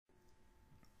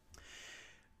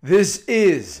This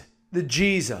is the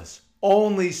Jesus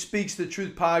Only Speaks the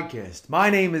Truth podcast.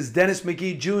 My name is Dennis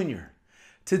McGee Jr.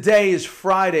 Today is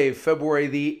Friday, February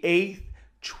the 8th,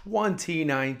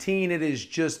 2019. It is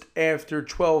just after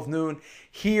 12 noon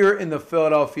here in the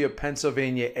Philadelphia,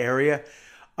 Pennsylvania area.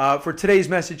 For today's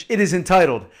message, it is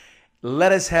entitled,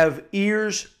 Let Us Have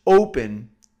Ears Open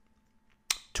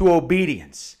to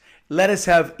Obedience. Let us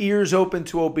have ears open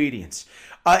to obedience.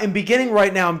 In beginning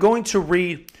right now, I'm going to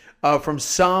read from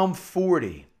Psalm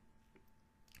 40,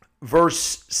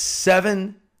 verse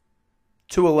 7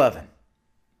 to 11.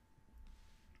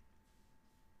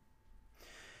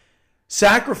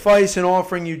 Sacrifice and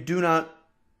offering you do not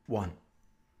want,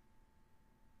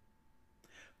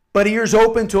 but ears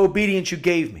open to obedience you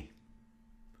gave me.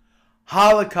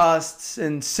 Holocausts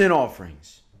and sin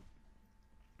offerings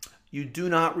you do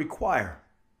not require.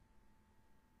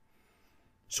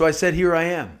 So I said, here I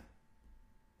am.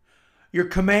 Your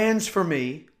commands for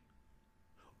me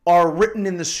are written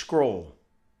in the scroll.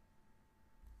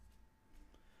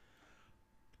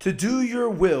 To do your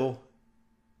will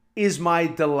is my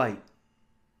delight,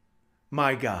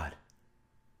 my God.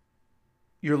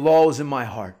 Your law is in my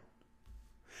heart.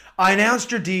 I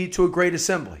announced your deed to a great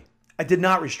assembly. I did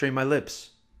not restrain my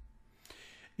lips.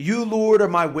 You, Lord, are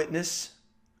my witness.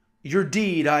 Your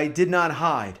deed I did not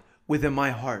hide within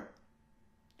my heart.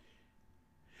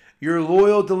 Your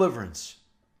loyal deliverance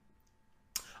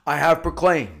I have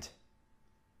proclaimed.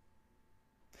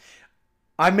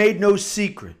 I made no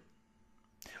secret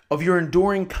of your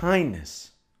enduring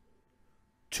kindness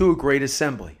to a great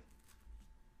assembly.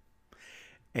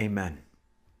 Amen.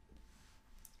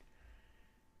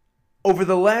 Over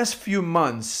the last few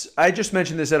months, I just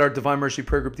mentioned this at our Divine Mercy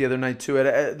prayer group the other night too.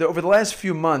 Over the last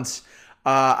few months,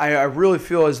 I really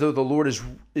feel as though the Lord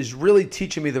is really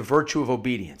teaching me the virtue of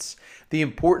obedience, the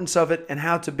importance of it, and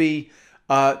how to be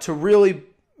to really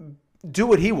do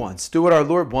what He wants, do what our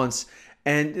Lord wants.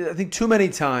 And I think too many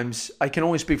times, I can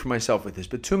only speak for myself with this,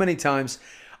 but too many times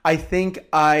I think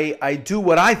I do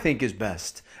what I think is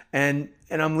best, and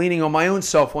I'm leaning on my own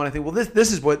self when I think, well,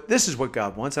 this is what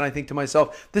God wants, and I think to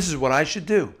myself, this is what I should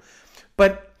do.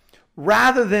 But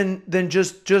rather than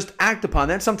just act upon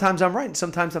that, sometimes I'm right and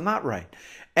sometimes I'm not right.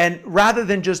 And rather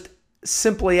than just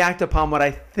simply act upon what I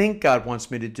think God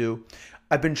wants me to do,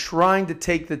 I've been trying to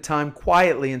take the time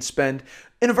quietly and spend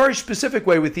in a very specific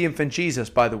way with the infant Jesus,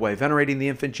 by the way, venerating the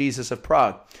infant Jesus of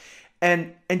Prague.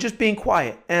 And just being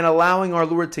quiet and allowing our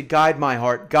Lord to guide my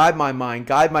heart, guide my mind,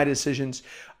 guide my decisions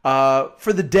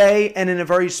for the day, and in a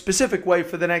very specific way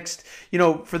for the next,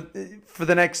 for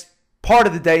the next part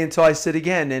of the day until I sit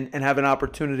again and have an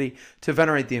opportunity to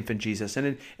venerate the infant Jesus.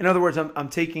 And in other words, I'm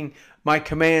taking my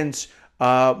commands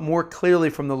more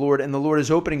clearly from the Lord, and the Lord is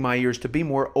opening my ears to be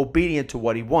more obedient to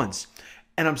what He wants.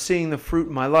 And I'm seeing the fruit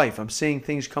in my life. I'm seeing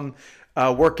things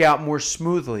work out more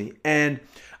smoothly. And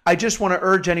I just want to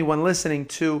urge anyone listening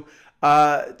to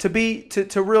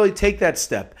really take that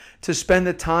step, to spend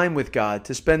the time with God,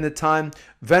 to spend the time,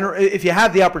 if you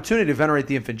have the opportunity to venerate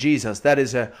the infant Jesus, that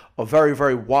is a very,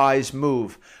 very wise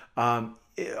move.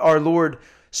 Our Lord,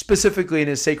 specifically in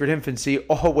His sacred infancy,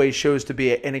 always shows to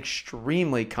be an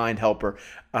extremely kind helper.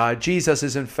 Jesus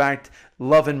is, in fact,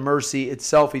 love and mercy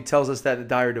itself. He tells us that in the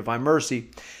Diary of Divine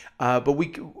Mercy. But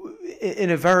we,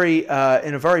 in a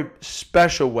very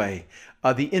special way,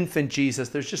 the infant Jesus,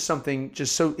 there's just something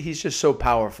He's just so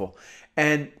powerful.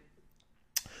 And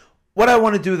what I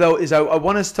want to do, though, is I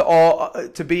want us to all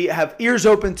have ears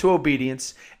open to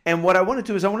obedience. And what I want to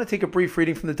do is I want to take a brief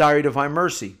reading from the Diary of Divine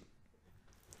Mercy.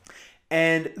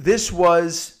 And this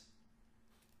looks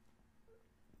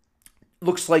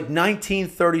like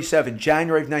 1937,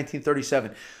 January of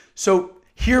 1937. So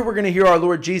here we're going to hear our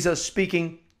Lord Jesus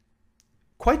speaking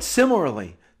quite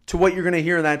similarly to what you're going to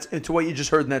hear to what you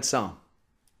just heard in that psalm.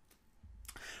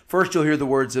 First, you'll hear the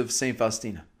words of St.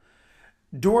 Faustina.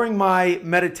 During my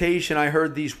meditation, I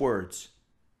heard these words.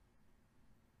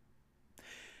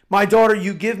 My daughter,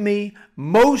 you give me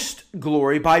most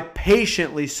glory by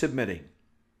patiently submitting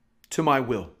to my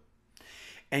will,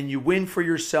 and you win for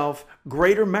yourself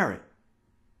greater merit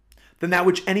than that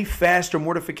which any fast or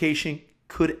mortification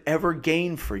could ever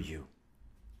gain for you.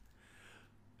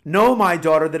 Know, my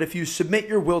daughter, that if you submit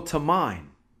your will to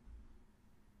mine,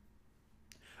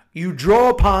 you draw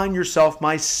upon yourself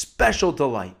my special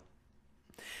delight.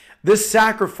 This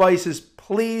sacrifice is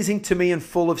pleasing to me and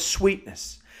full of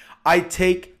sweetness. I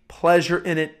take pleasure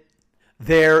in it.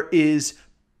 There is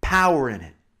power in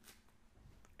it.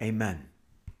 Amen.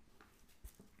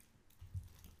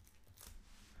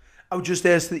 I would just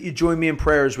ask that you join me in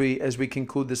prayer as we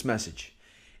conclude this message.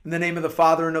 In the name of the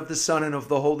Father, and of the Son, and of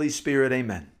the Holy Spirit,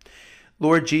 amen.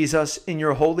 Lord Jesus, in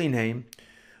your holy name,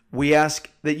 we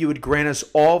ask that you would grant us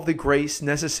all the grace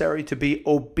necessary to be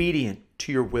obedient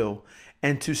to your will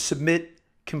and to submit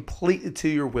completely to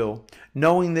your will,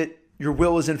 knowing that your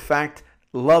will is in fact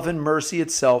love and mercy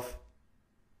itself.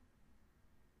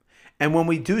 And when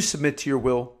we do submit to your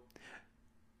will,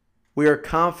 we are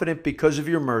confident because of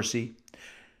your mercy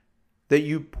that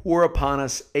you pour upon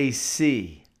us a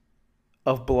sea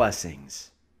of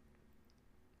blessings.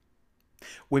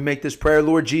 We make this prayer,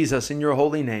 Lord Jesus, in your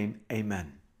holy name.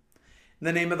 Amen. In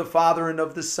the name of the Father, and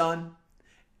of the Son,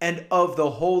 and of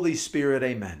the Holy Spirit.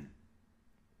 Amen.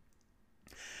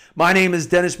 My name is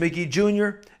Dennis McGee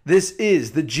Jr. This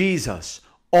is the Jesus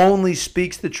Only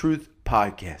Speaks the Truth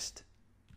podcast.